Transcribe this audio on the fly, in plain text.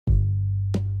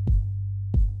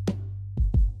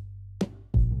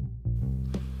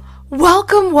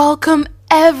Welcome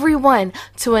everyone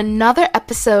to another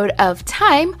episode of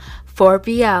Time for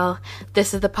BL.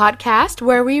 This is the podcast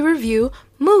where we review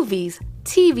movies,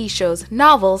 TV shows,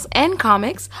 novels, and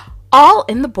comics, all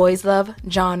in the boys love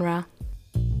genre.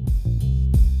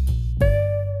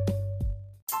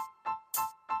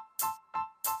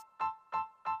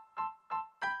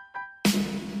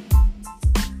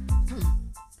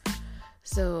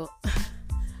 So,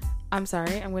 I'm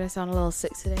sorry, I'm going to sound a little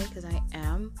sick today because I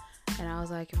am. And I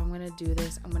was like, if I'm going to do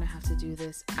this, I'm going to have to do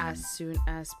this as soon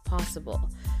as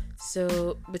possible.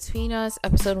 So, Between Us,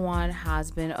 episode 1 has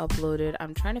been uploaded.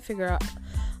 I'm trying to figure out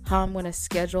how I'm going to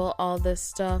schedule all this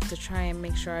stuff to try and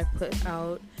make sure I put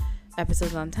out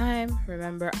episodes on time.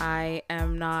 Remember, I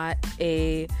am not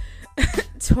a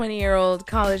 20-year-old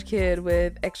college kid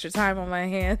with extra time on my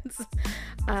hands.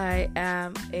 I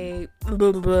am a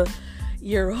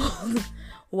year-old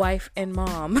wife and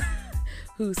mom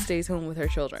who stays home with her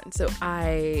children. So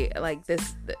I like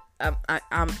this.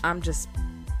 I'm just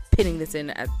pinning this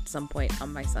in at some point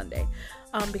on my Sunday,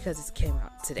 because it came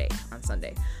out today on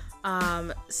Sunday.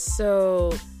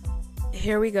 So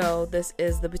here we go. This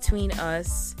is the Between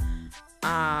Us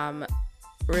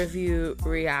review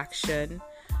reaction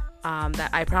that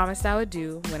I promised I would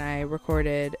do when I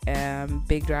recorded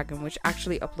Big Dragon, which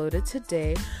actually uploaded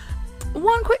today.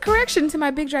 One quick correction to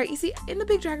my Big Dragon. You see, in the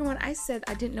Big Dragon one, I said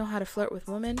I didn't know how to flirt with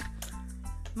women.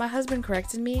 My husband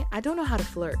corrected me. I don't know how to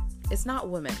flirt. It's not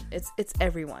women. It's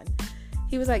everyone.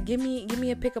 He was like, give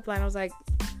me a pickup line. I was like,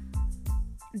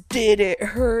 did it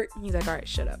hurt? He's like, all right,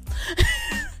 shut up.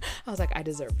 I was like, I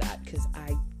deserve that because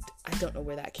I don't know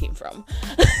where that came from.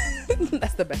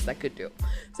 That's the best I could do.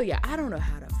 So yeah, I don't know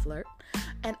how to flirt.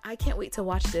 And I can't wait to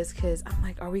watch this because I'm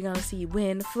like, are we going to see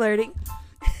Win flirting?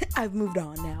 I've moved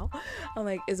on now. I'm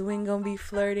like, is Win gonna be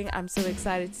flirting? I'm so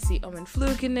excited to see Omen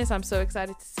Fluke in this. I'm so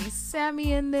excited to see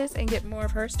Sammy in this and get more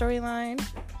of her storyline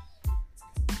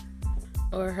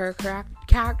or her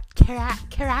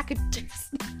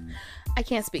characters. I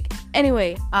can't speak.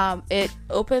 Anyway, it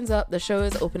opens up. The show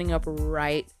is opening up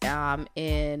right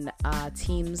in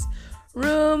Team's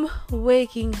room,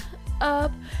 waking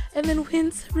up, and then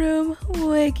Win's room,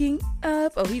 waking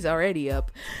up. Oh, he's already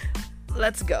up.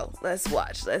 Let's go. Let's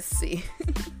watch. Let's see.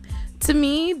 To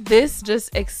me, this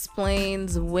just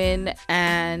explains Win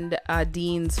and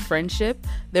Dean's friendship.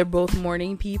 They're both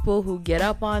morning people who get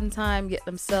up on time, get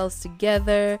themselves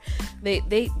together.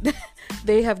 They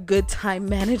have good time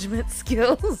management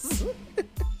skills.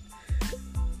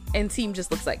 And Team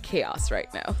just looks like chaos right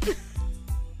now.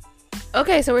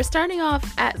 Okay, so we're starting off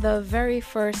at the very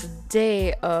first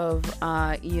day of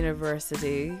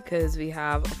university because we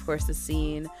have, of course, the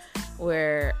scene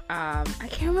where I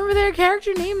can't remember their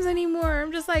character names anymore.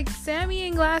 I'm just like, Sammy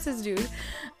and Glasses dude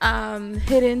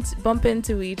bump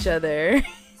into each other.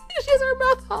 She has her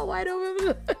mouth all wide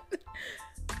open.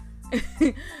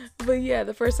 But yeah,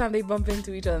 the first time they bump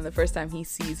into each other and the first time he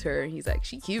sees her, he's like,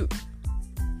 she cute. The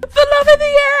love in the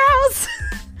air house.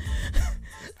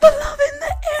 The love in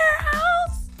the air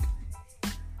house.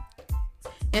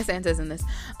 And Santa's in this.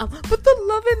 But the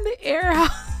love in the air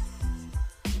house.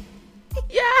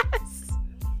 Yes.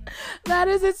 That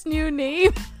is its new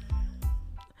name.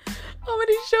 How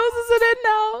many shows is it in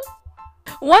now?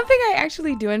 One thing I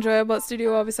actually do enjoy about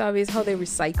Studio Wabi Sabi is how they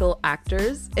recycle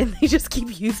actors and they just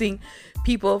keep using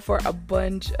people for a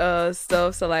bunch of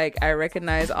stuff. So like, I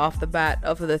recognize off the bat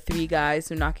of the three guys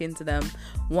who knock into them,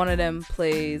 one of them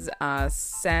plays not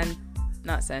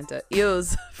Santa,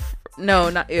 Eo's, no,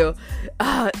 not Eo,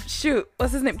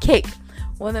 what's his name, Cake.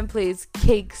 One of them plays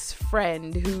Cake's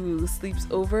friend who sleeps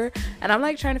over, and I'm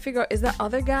like trying to figure out, is that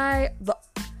other guy the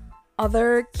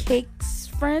other Cake's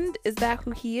friend? Is that who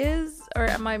he is, or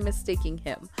am I mistaking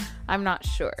him? I'm not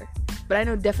sure. But I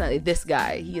know definitely this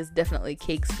guy. He is definitely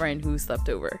Cake's friend who slept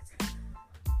over.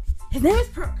 His name is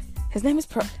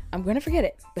Perk. I'm going to forget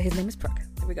it, but his name is Perk.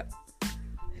 There we go.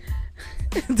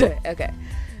 Okay.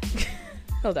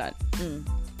 Hold on.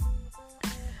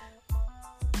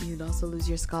 You'd also lose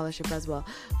your scholarship as well.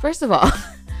 First of all,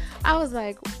 I was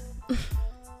like,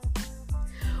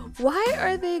 why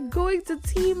are they going to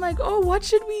Team? Like, oh, what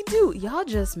should we do? Y'all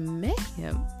just met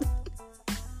him.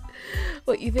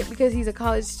 What, you think because he's a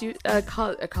college student, a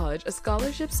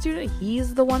scholarship student,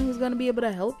 he's the one who's going to be able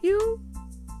to help you?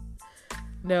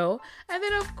 No. And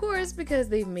then, of course, because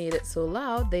they've made it so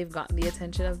loud, they've gotten the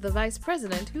attention of the vice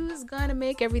president, who's going to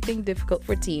make everything difficult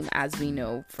for Team, as we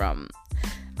know from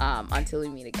Until We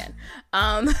Meet Again.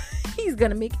 He's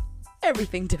going to make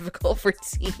everything difficult for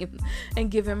Team and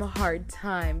give him a hard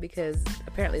time because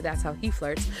apparently that's how he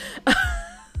flirts.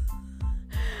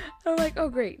 I'm like, oh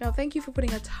great, no, thank you for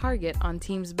putting a target on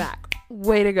Team's back.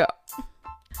 Way to go.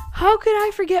 How could I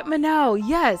forget Manao?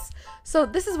 Yes. So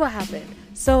this is what happened.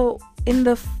 So in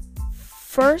the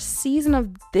first season of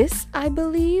this, I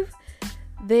believe,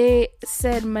 they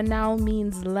said Manao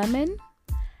means lemon.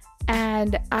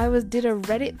 And I did a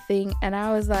Reddit thing, and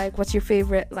I was like, what's your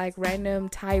favorite like random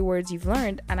Thai words you've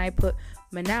learned? And I put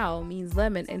Manao means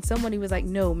lemon, and somebody was like,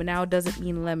 no, Manao doesn't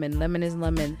mean lemon. Lemon is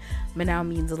lemon. Manao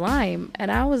means lime.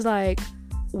 And I was like,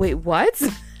 wait, what?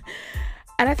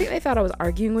 And I think they thought I was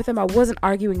arguing with them. I wasn't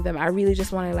arguing with them. I really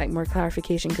just wanted like more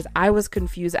clarification, because I was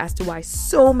confused as to why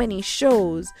so many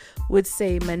shows would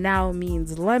say Manao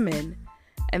means lemon.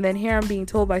 And then here I'm being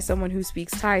told by someone who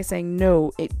speaks Thai saying,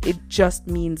 no, it just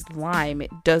means lime. It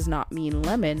does not mean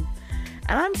lemon.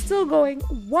 And I'm still going,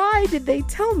 why did they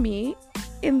tell me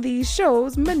in these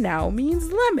shows Manao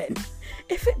means lemon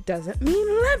if it doesn't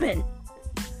mean lemon?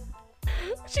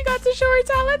 She got to show her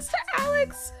talents to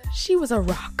Alex. She was a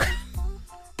rock.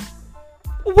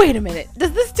 Wait a minute.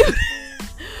 Does this dude...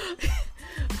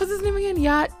 What's his name again?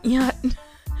 Yacht.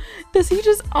 Does he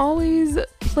just always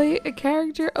play a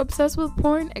character obsessed with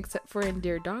porn? Except for in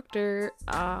Dear Doctor,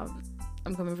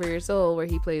 I'm Coming for Your Soul, where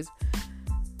he plays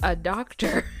a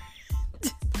doctor.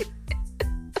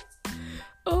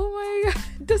 Oh my god.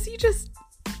 Does he just...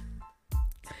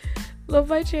 Love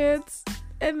by Chance?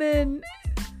 And then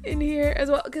in here as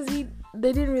well, because they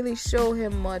didn't really show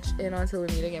him much in Until We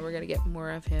Meet Again. We're gonna get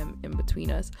more of him in between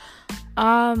us.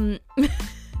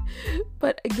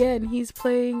 But again, he's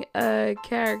playing a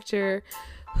character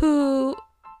who,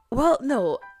 well,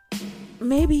 no,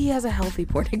 maybe he has a healthy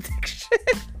porn addiction.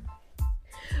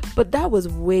 But that was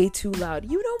way too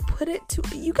loud. You don't put it to...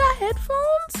 You got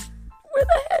headphones? Where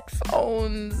the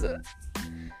headphones?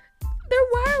 They're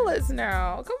wireless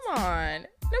now. Come on.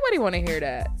 Nobody want to hear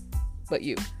that but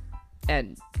you.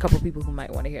 And a couple people who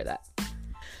might want to hear that.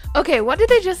 Okay, what did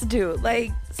they just do?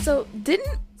 Like, so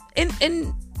didn't...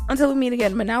 in Until We Meet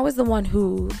Again, Manao was the one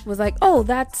who was like, oh,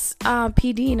 that's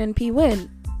P. Dean and P. Win.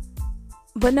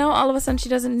 But now all of a sudden she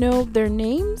doesn't know their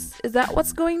names? Is that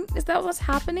what's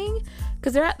happening?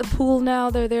 Because they're at the pool now.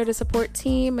 They're there to support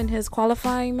Team in his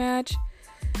qualifying match.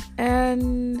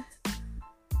 And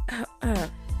I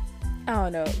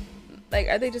don't know. Like,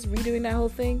 are they just redoing that whole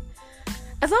thing?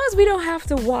 As long as we don't have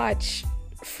to watch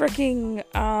freaking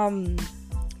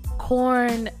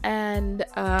Korn and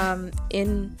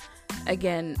in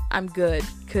again, I'm good,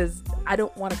 because I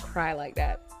don't want to cry like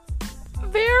that.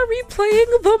 They're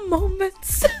replaying the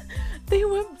moments. They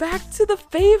went back to the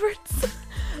favorites.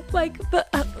 Like,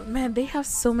 man, they have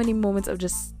so many moments of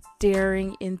just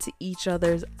staring into each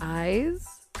other's eyes.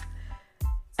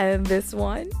 And this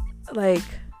one, like,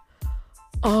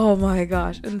 oh my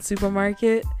gosh, in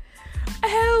Supermarket.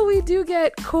 Hell, we do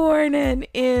get Korn and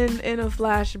in a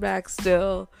flashback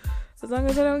still. As long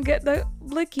as I don't get the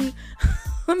blicky,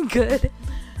 I'm good.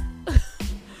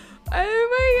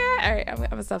 Oh my god. Alright, I'm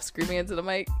gonna stop screaming into the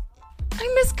mic.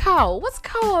 I miss Kao. What's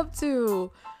Kao up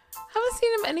to? Haven't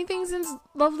seen him anything since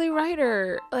Lovely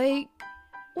Writer. Like,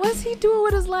 what's he doing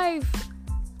with his life?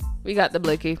 We got the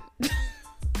blicky.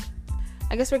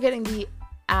 I guess we're getting the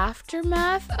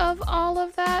aftermath of all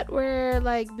of that, where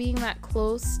like being that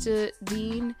close to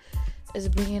Dean is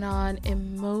bringing on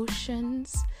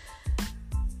emotions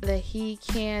that he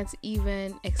can't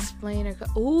even explain.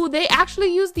 Oh, they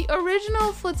actually used the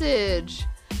original footage.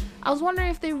 I was wondering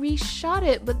if they reshot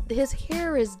it, but his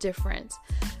hair is different,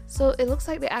 so it looks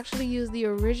like they actually used the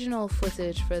original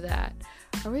footage for that.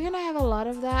 Are we gonna have a lot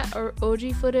of that or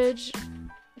OG footage?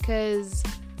 Because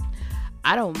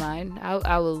I don't mind.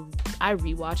 I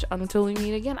rewatch Until We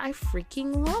Meet Again. I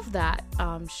freaking love that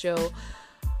show.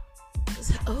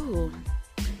 Oh,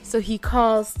 so he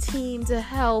calls Teen to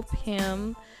help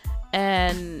him,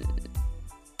 and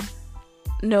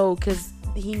no, because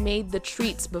he made the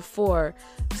treats before,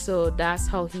 so that's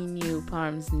how he knew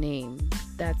Parm's name.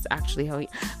 That's actually how he,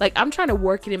 like, I'm trying to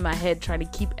work it in my head, trying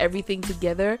to keep everything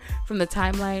together from the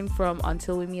timeline from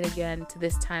Until We Meet Again to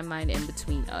this timeline in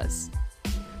between us.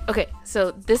 Okay,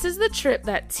 so this is the trip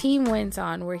that Team went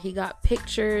on, where he got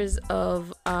pictures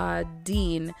of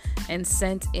Dean and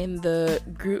sent in the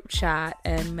group chat,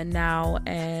 and Manao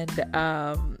and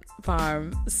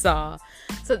Parm saw.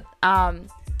 So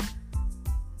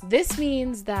this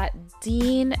means that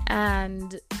Dean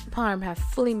and Parm have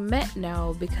fully met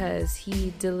now, because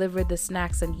he delivered the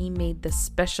snacks and he made the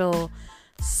special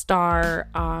star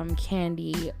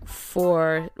candy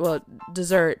for, well,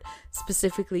 dessert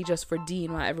specifically just for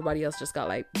Dean, while everybody else just got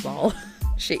like ball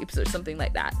shapes or something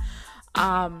like that.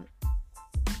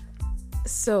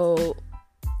 So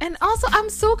And also, I'm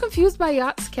so confused by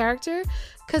Yacht's character,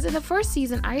 because in the first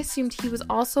season, I assumed he was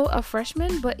also a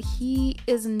freshman, but he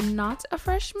is not a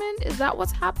freshman. Is that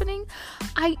what's happening?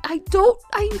 I'm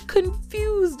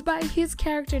confused by his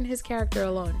character and his character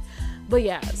alone. But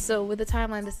yeah, so with the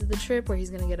timeline, this is the trip where he's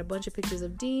going to get a bunch of pictures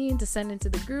of Dean to send into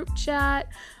the group chat,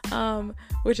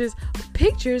 which is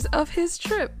pictures of his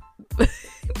trip.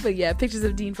 But yeah, pictures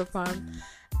of Dean for fun.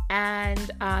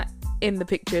 And in the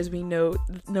pictures, we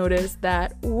notice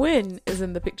that Win is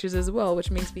in the pictures as well,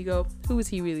 which makes me go, who is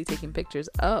he really taking pictures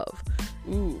of?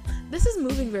 Ooh, this is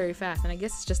moving very fast, and I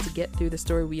guess it's just to get through the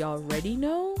story we already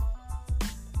know,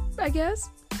 I guess.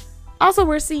 Also,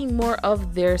 we're seeing more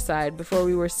of their side before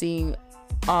we were seeing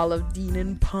all of Dean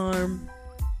and Parm.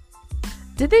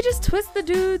 Did they just twist the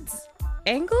dude's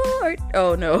ankle? Or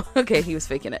oh no, okay, he was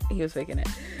faking it.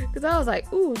 Because I was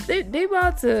like, ooh, they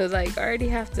about to like already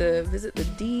have to visit the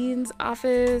dean's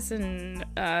office and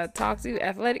talk to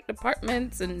athletic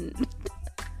departments and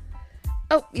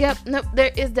oh yep, nope,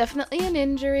 there is definitely an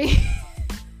injury.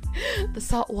 The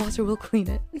salt water will clean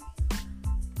it.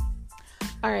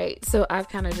 All right, so I've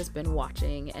kind of just been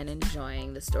watching and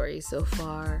enjoying the story so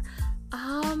far.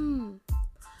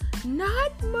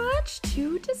 Not much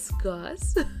to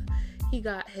discuss. He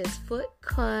got his foot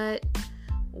cut.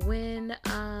 Win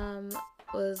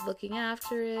was looking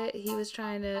after it. He was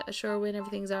trying to assure Win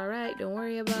everything's all right. Don't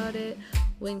worry about it.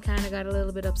 Win kind of got a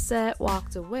little bit upset,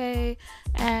 walked away,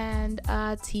 and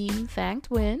Team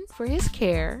thanked Win for his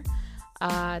care.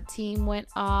 Team went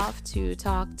off to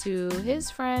talk to his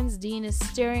friends. Dean is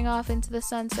staring off into the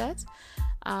sunset.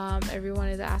 Everyone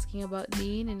is asking about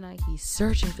Dean, and like he's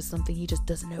searching for something, he just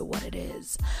doesn't know what it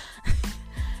is.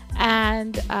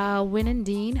 And Win and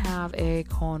Dean have a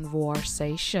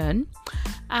conversation,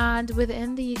 and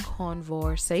within the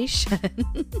conversation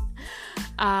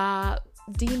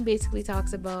Dean basically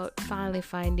talks about finally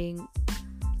finding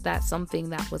that something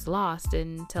that was lost,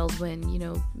 and tells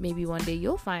Win, maybe one day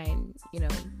you'll find,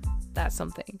 that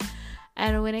something.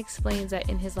 And Win explains that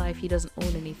in his life he doesn't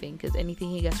own anything, because anything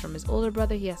he gets from his older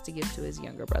brother he has to give to his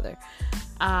younger brother.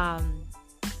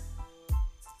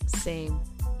 Same.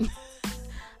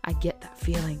 I get that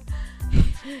feeling.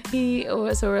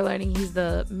 So we're learning he's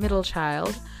the middle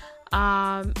child.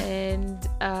 Yeah,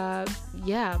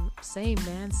 same,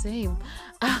 man, same.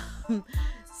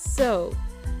 So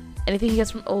anything he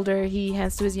gets from older, he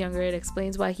hands to his younger. It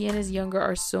explains why he and his younger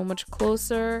are so much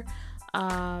closer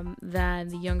than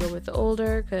the younger with the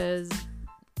older, because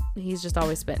he's just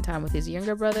always spent time with his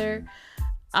younger brother.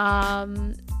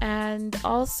 And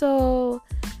also,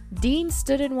 Dean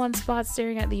stood in one spot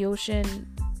staring at the ocean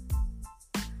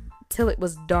till it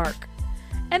was dark.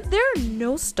 And there are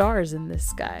no stars in this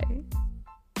sky.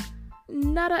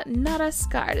 Not a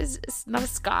scar. It's not a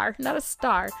scar, not a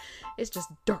star. It's just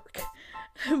dark.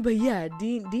 But yeah,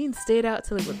 Dean stayed out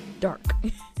till it was dark.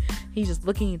 He's just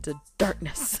looking into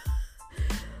darkness.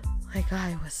 Like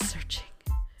I was searching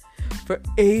for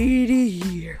 80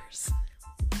 years.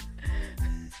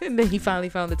 And then he finally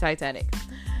found the Titanic.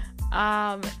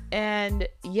 And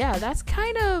yeah, that's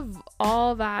kind of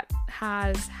all that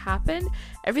has happened.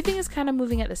 Everything is kind of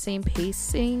moving at the same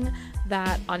pacing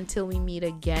that Until We Meet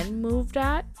Again moved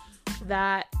at.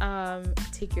 That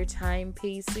take your time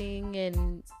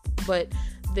pacing, but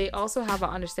they also have an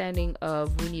understanding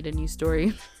of we need a new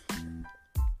story.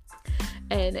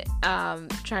 And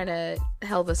trying to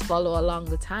help us follow along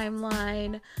the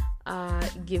timeline,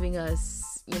 giving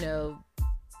us,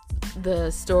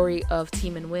 the story of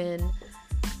Team and Win.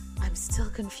 I'm still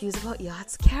confused about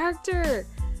Yacht's character.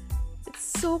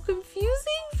 It's so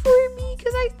confusing for me,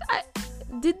 because I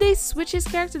did they switch his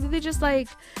character? Did they just like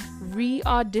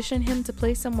re-audition him to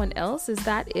play someone else? Is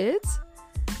that it?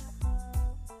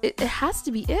 It has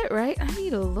to be it, right? I need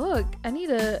to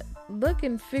look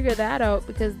and figure that out,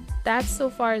 because that so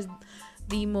far is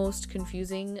the most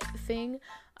confusing thing.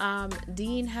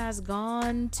 Dean has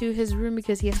gone to his room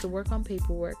because he has to work on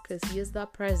paperwork, because he is the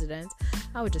president.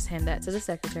 I would just hand that to the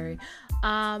secretary.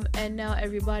 And now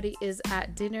everybody is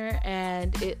at dinner,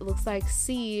 and it looks like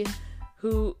C,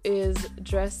 who is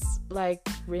dressed like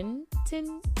Rin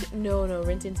Tin. No,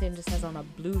 Rin Tin Tin just has on a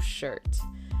blue shirt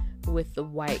with the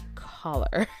white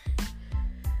collar.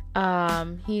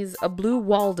 He's a blue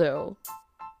Waldo.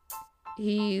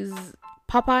 He's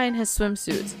Popeye in his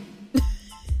swimsuit.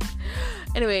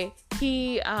 Anyway,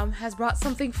 he has brought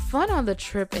something fun on the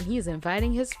trip, and he's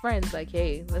inviting his friends, like,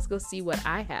 hey, let's go see what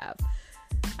I have.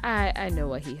 I know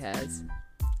what he has.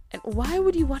 And why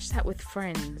would you watch that with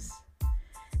friends?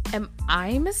 Am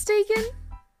I mistaken?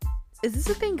 Is this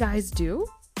a thing guys do?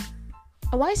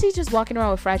 Why is he just walking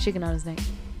around with fried chicken on his neck?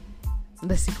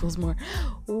 The sequel's more,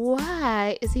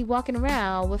 why is he walking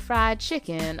around with fried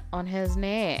chicken on his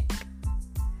neck?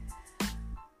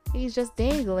 He's just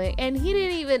dangling. And he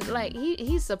didn't even, like,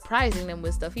 he's surprising them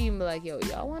with stuff. He even be like, yo,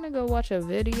 y'all want to go watch a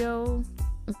video?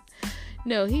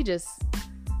 No, he just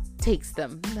takes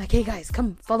them. Like, hey, guys,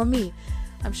 come follow me.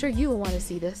 I'm sure you will want to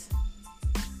see this.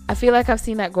 I feel like I've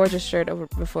seen that gorgeous shirt over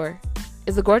before.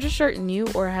 Is the gorgeous shirt new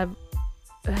or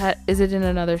is it in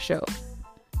another show?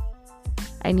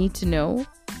 I need to know.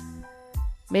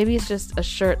 Maybe it's just a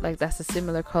shirt like that's a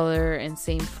similar color and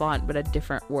same font but a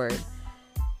different word.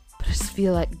 But I just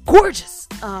feel like gorgeous.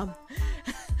 I'm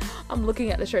looking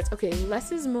at the shirts. Okay,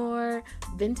 less is more.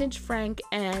 Vintage Frank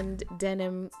and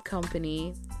Denim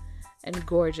Company and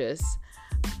gorgeous.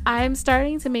 I'm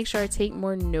starting to make sure I take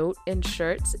more note in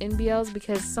shirts in BLs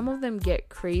because some of them get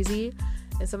crazy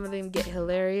and some of them get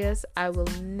hilarious. I will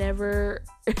never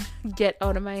get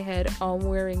out of my head on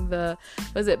wearing the,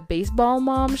 was it baseball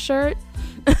mom shirt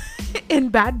in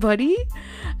Bad Buddy?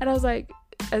 And I was like,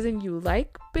 as in you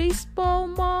like baseball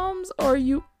moms or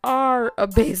you are a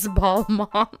baseball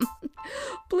mom?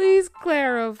 Please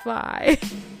clarify.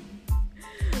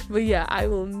 But yeah, I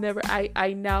will never,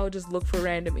 I now just look for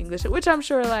random English, which I'm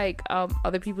sure like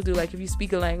other people do. Like if you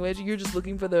speak a language, you're just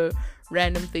looking for the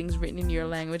random things written in your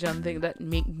language on things that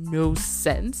make no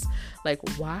sense. Like,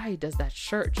 why does that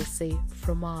shirt just say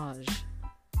fromage?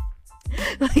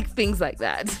 Like things like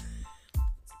that.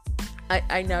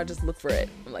 I now just look for it.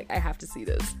 I'm like, I have to see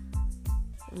this.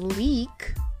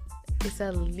 Leak? It's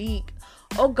a leak.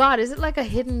 Oh God, is it like a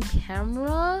hidden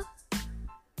camera?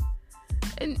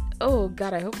 And oh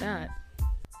God, I hope not.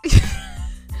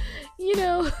 you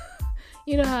know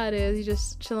how it is. You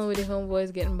just chilling with your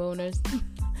homeboys, getting boners.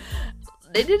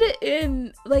 They did it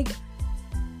in like,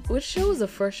 which show was the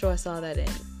first show I saw that in?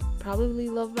 Probably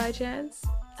Love by Chance.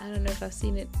 I don't know if I've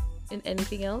seen it in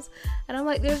anything else. And I'm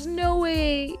like, there's no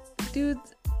way, dude,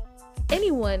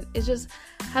 anyone is just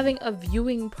having a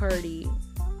viewing party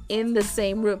in the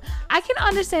same room. I can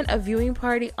understand a viewing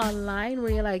party online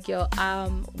where you're like, yo,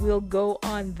 we'll go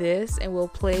on this and we'll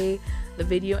play the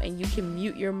video and you can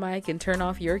mute your mic and turn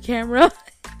off your camera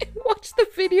and watch the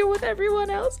video with everyone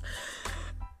else.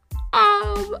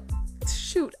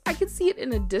 Shoot, I can see it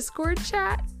in a Discord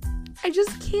chat. I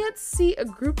just can't see a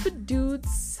group of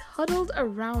dudes huddled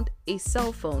around a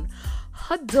cell phone,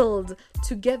 huddled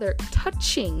together,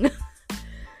 touching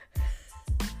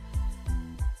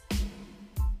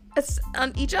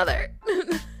on each other,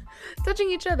 touching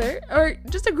each other, or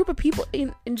just a group of people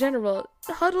in general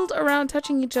huddled around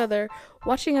touching each other,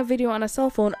 watching a video on a cell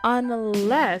phone,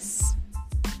 unless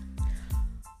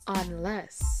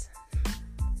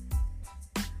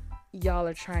y'all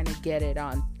are trying to get it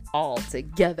on all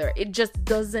together. It just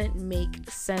doesn't make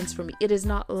sense for me. It is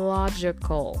not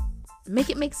logical. Make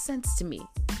it make sense to me,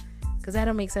 because that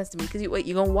don't make sense to me. Because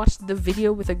you're gonna watch the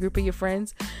video with a group of your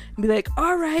friends and be like,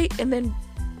 all right, and then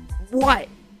what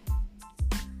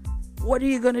are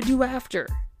you gonna do after?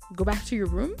 Go back to your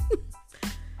room?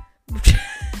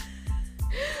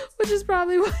 Which is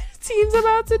probably what the team's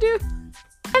about to do.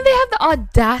 And they have the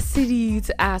audacity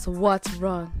to ask what's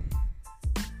wrong.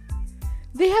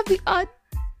 They have the audacity.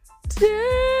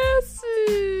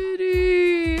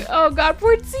 Oh God,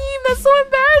 poor team. That's so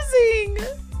embarrassing.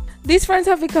 These friends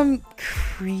have become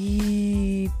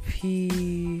creepy.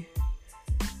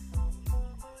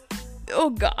 Oh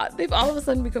God, they've all of a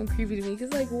sudden become creepy to me.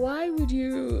 Because like, why would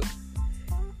you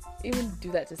even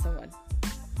do that to someone?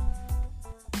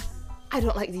 I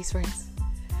don't like these friends.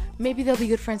 Maybe they'll be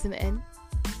good friends in the end.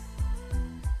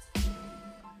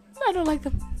 I don't like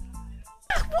them.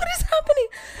 What is happening?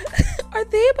 Are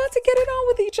they about to get it on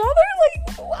with each other?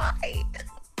 Like, why?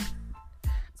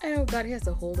 Oh God, he has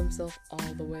to hold himself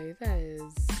all the way. That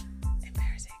is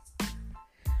embarrassing.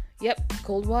 Yep,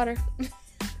 cold water.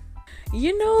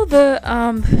 You know the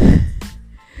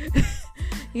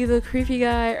the creepy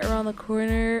guy around the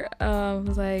corner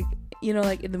was like, you know,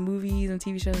 like in the movies and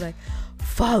TV shows, like,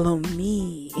 follow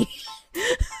me.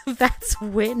 That's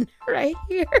Win right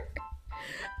here.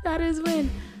 That is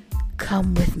Win.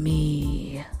 Come with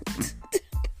me.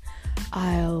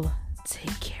 I'll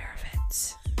take care of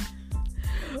it.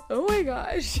 Oh my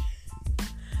gosh.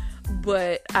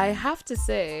 But I have to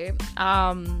say,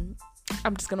 I'm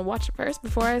just gonna watch it first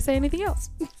before I say anything else.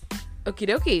 Okie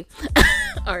dokie.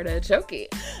 Artichoke.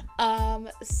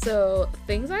 So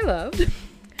things I loved.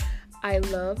 I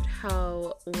loved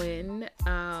how when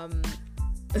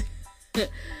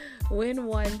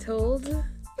one told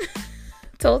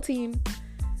team,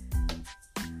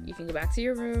 you can go back to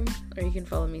your room or you can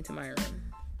follow me to my room.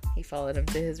 He followed him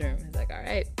to his room. He's like, all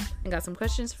right, I got some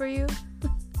questions for you.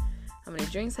 I'm how many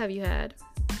drinks have you had?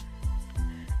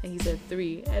 And he said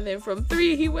 3. And then from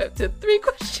 3, he went to 3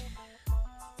 questions.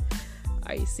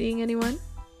 Are you seeing anyone?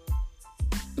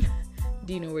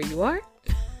 Do you know where you are?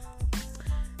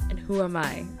 And who am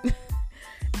I?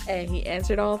 And he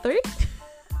answered all 3.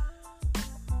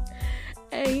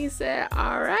 And he said,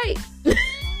 all right.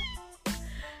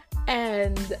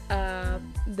 And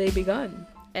they begun.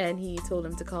 And he told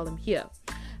him to call him here.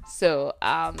 So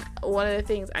one of the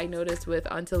things I noticed with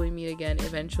Until We Meet Again,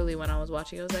 eventually when I was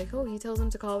watching, I was like, oh, he tells him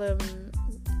to call him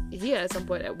here at some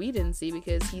point that we didn't see,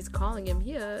 because he's calling him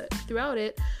here throughout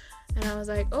it. And I was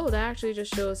like, oh, that actually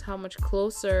just shows how much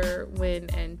closer Win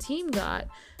and Team got,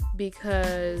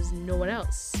 because no one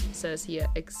else says here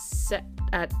except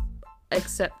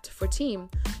for Team.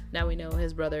 Now we know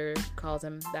his brother calls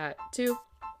him that too.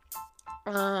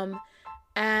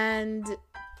 And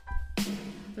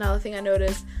another thing I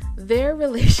noticed, their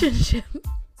relationship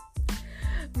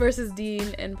versus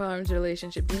Dean and Parm's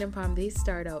relationship. Dean and Parm, they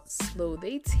start out slow.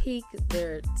 They take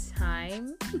their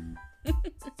time.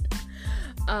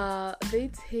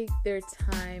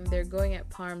 They're going at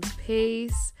Parm's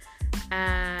pace.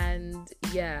 And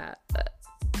yeah,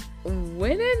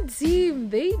 Win and Team,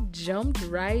 they jumped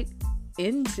right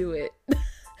into it.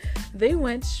 They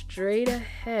went straight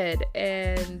ahead.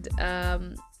 And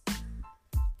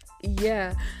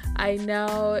yeah, I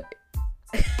now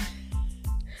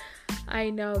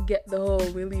get the whole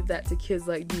 "we leave that to kids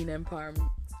like Dean and Parm"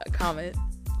 comment.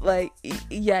 Like,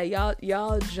 yeah,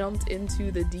 y'all jumped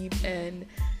into the deep end,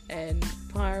 and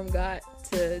Parm got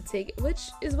to take it,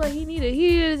 which is what he needed. He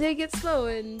needed to take it slow,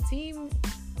 and team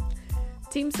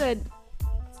said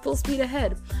full speed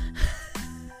ahead.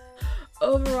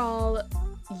 Overall,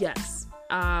 yes.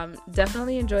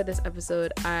 Definitely enjoyed this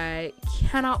episode. I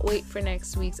cannot wait for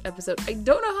next week's episode. I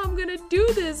don't know how I'm gonna do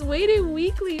this, waiting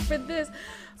weekly for this.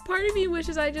 Part of me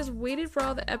wishes I just waited for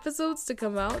all the episodes to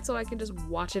come out so I can just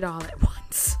watch it all at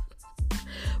once.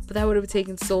 But that would have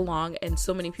taken so long, and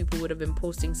so many people would have been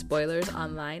posting spoilers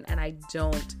online, and I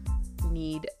don't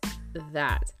need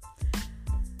that.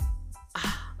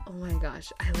 Oh my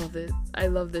gosh, I love it. I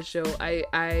love this show.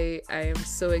 I am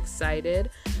so excited.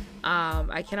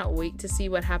 I cannot wait to see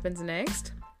what happens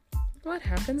next. What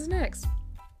happens next?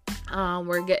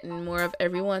 We're getting more of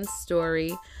everyone's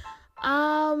story.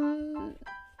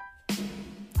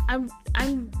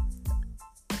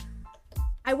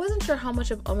 I wasn't sure how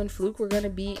much of and Fluke were gonna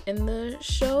be in the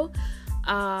show,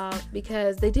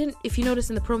 because they didn't, if you notice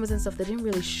in the promos and stuff, they didn't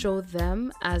really show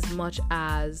them as much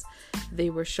as they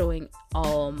were showing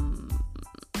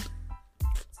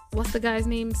what's the guy's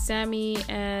name? Sammy,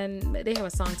 and they have a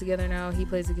song together now. He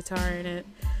plays the guitar in it.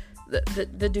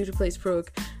 The dude who plays Proke,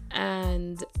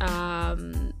 and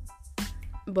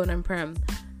Bon and Prem.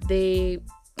 They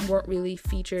weren't really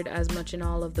featured as much in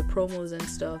all of the promos and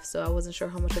stuff, so I wasn't sure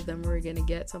how much of them we were gonna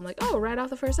get. So I'm like, oh, right off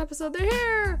the first episode, they're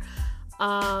here.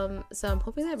 So I'm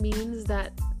hoping that means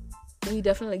that we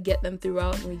definitely get them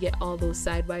throughout, and we get all those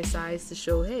side by sides to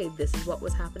show, hey, this is what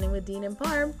was happening with Dean and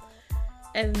Parm,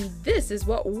 and this is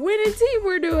what Win and Team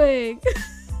were doing.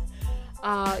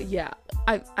 Yeah,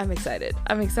 I'm excited.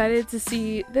 I'm excited to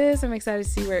see this. I'm excited to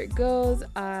see where it goes.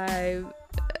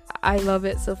 I love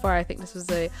it so far. I think this was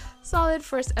a solid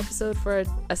first episode for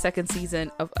a second season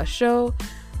of a show.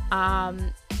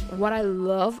 What I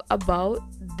love about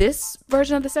this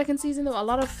version of the second season, though, a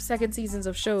lot of second seasons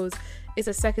of shows is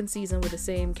a second season with the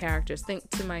same characters. Think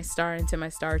To My Star and To My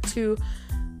Star 2.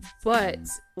 But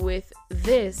with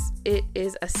this, it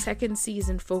is a second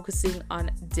season focusing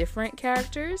on different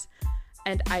characters.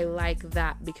 And I like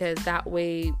that, because that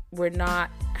way we're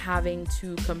not having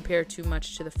to compare too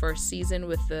much to the first season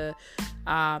with the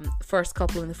first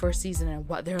couple in the first season and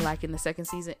what they're like in the second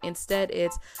season. Instead,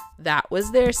 it's that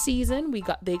was their season.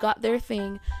 They got their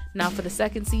thing. Now for the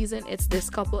second season, it's this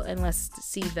couple, and let's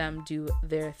see them do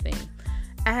their thing.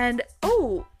 And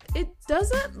it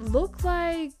doesn't look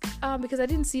like because I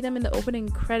didn't see them in the opening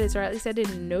credits, or at least I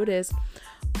didn't notice,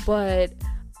 but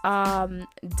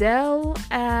Del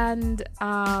and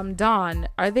Don,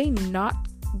 are they not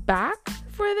back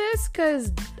for this?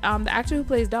 Because the actor who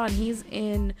plays Don, he's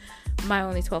in My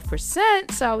Only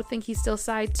 12%, so I would think he's still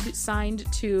signed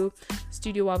to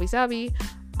Studio Wabi Sabi,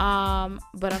 but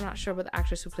I'm not sure about the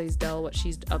actress who plays Del, what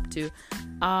she's up to.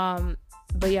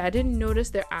 But yeah, I didn't notice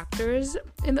their actors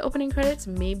in the opening credits.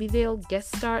 Maybe they'll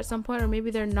guest star at some point, or maybe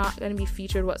they're not going to be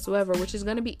featured whatsoever, which is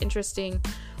going to be interesting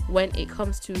when it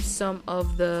comes to some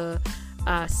of the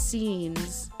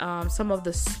scenes, some of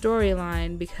the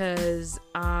storyline, because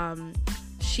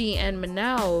she and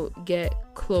Manal get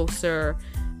closer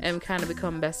and kind of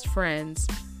become best friends.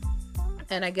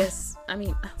 And I guess,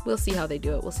 we'll see how they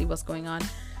do it. We'll see what's going on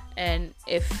and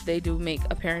if they do make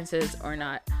appearances or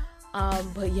not.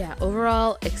 But yeah,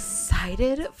 overall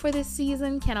excited for this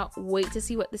season. Cannot wait to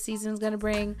see what the season is going to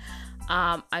bring.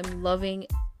 I'm loving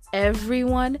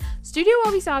everyone. Studio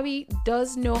Wabi Sabi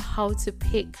does know how to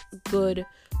pick good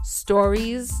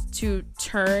stories to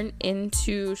turn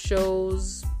into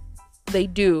shows. They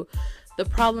do. The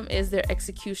problem is their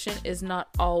execution is not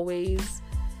always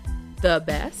the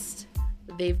best.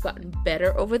 They've gotten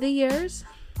better over the years,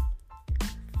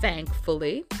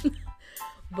 thankfully,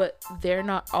 but they're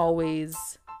not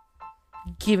always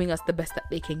giving us the best that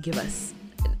they can give us.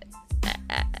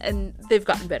 And they've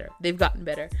gotten better.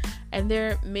 And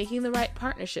they're making the right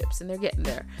partnerships and they're getting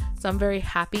there. So I'm very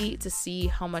happy to see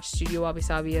how much Studio Wabi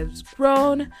Sabi has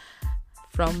grown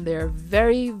from their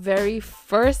very, very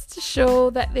first show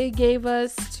that they gave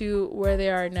us to where they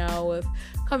are now with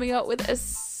coming out with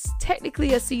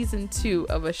technically a season 2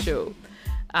 of a show.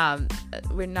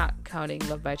 We're not counting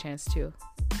Love by Chance 2.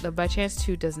 Love by Chance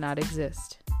 2 does not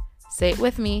exist. Say it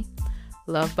with me.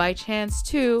 Love by Chance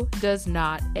 2 does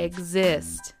not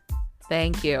exist.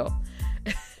 Thank you.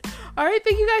 All right,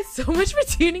 thank you guys so much for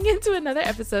tuning into another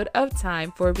episode of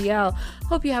Time for BL.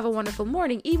 Hope you have a wonderful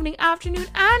morning, evening, afternoon,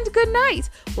 and good night,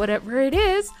 whatever it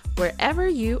is, wherever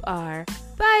you are.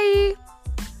 Bye.